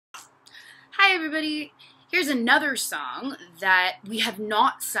Hi everybody! Here's another song that we have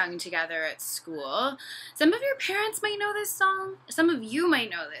not sung together at school. Some of your parents might know this song, some of you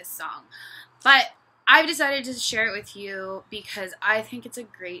might know this song, but I've decided to share it with you because I think it's a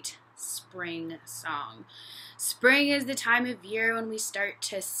great spring song. Spring is the time of year when we start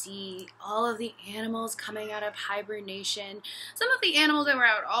to see all of the animals coming out of hibernation. Some of the animals that were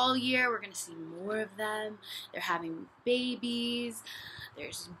out all year, we're going to see more of them. They're having babies.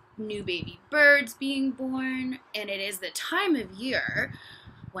 There's new baby birds being born. And it is the time of year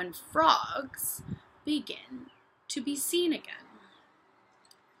when frogs begin to be seen again.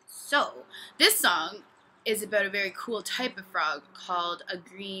 So, this song is about a very cool type of frog called a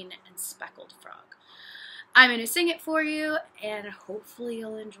green and speckled frog. I'm going to sing it for you, and hopefully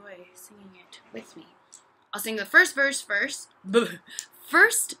you'll enjoy singing it with me. I'll sing the first verse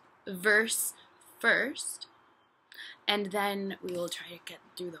first, and then we will try to get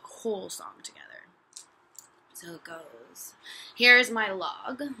through the whole song together. So it goes. Here's my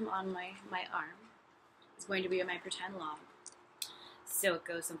log on my arm. It's going to be my pretend log. So it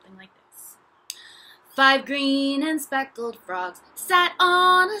goes something like this. 5 green and speckled frogs sat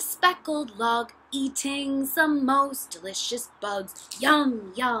on a speckled log, eating some most delicious bugs.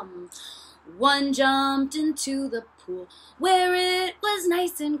 Yum, yum. One jumped into the pool where it was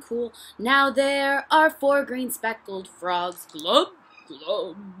nice and cool. Now there are 4 green speckled frogs. Glub,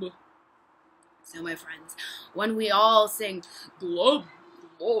 glub. So my friends, when we all sing glub,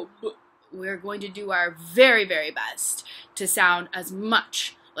 glub, we're going to do our very, very best to sound as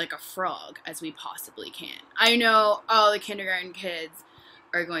much like a frog as we possibly can. I know all the kindergarten kids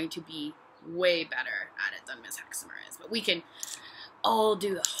are going to be way better at it than Miss Hexamer is, but we can all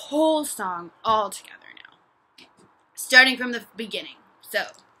do the whole song all together now, starting from the beginning. So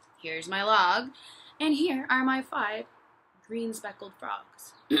here's my log, and here are my 5 green speckled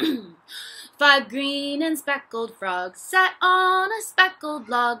frogs. 5 green and speckled frogs sat on a speckled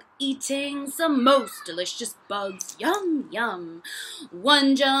log, eating some most delicious bugs. Yum, yum.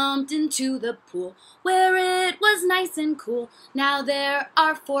 One jumped into the pool where it was nice and cool. Now there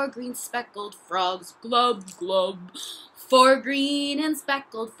are 4 green speckled frogs. Glub, glub. 4 green and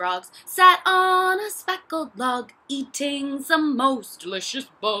speckled frogs sat on a speckled log, eating some most delicious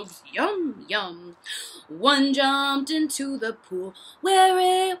bugs. Yum, yum. One jumped into the pool where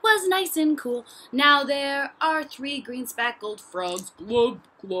it was nice and cool. Now there are 3 green speckled frogs. Glub,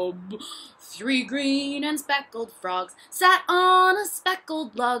 glub. 3 green and speckled frogs sat on a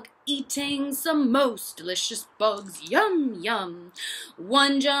speckled log, eating some most delicious bugs. Yum, yum.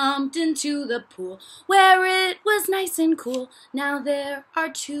 One jumped into the pool where it was nice and cool. Now there are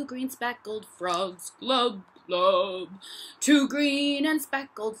 2 green speckled frogs. Glub, glub. 2 green and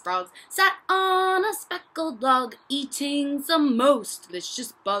speckled frogs sat on a speckled log, eating some most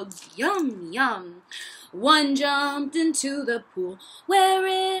delicious bugs. Yum, yum. One jumped into the pool where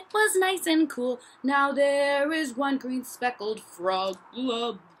it was nice and cool. Now there is 1 green speckled frog.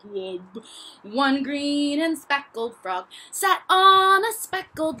 Glub, glub. 1 green and speckled frog sat on a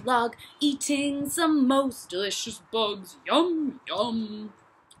speckled log, eating some most delicious bugs. Yum, yum.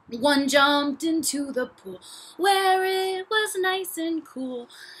 One jumped into the pool where it was nice and cool.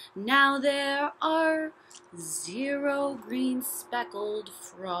 Now there are 0 green speckled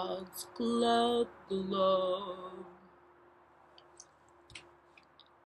frogs. Glub, glub.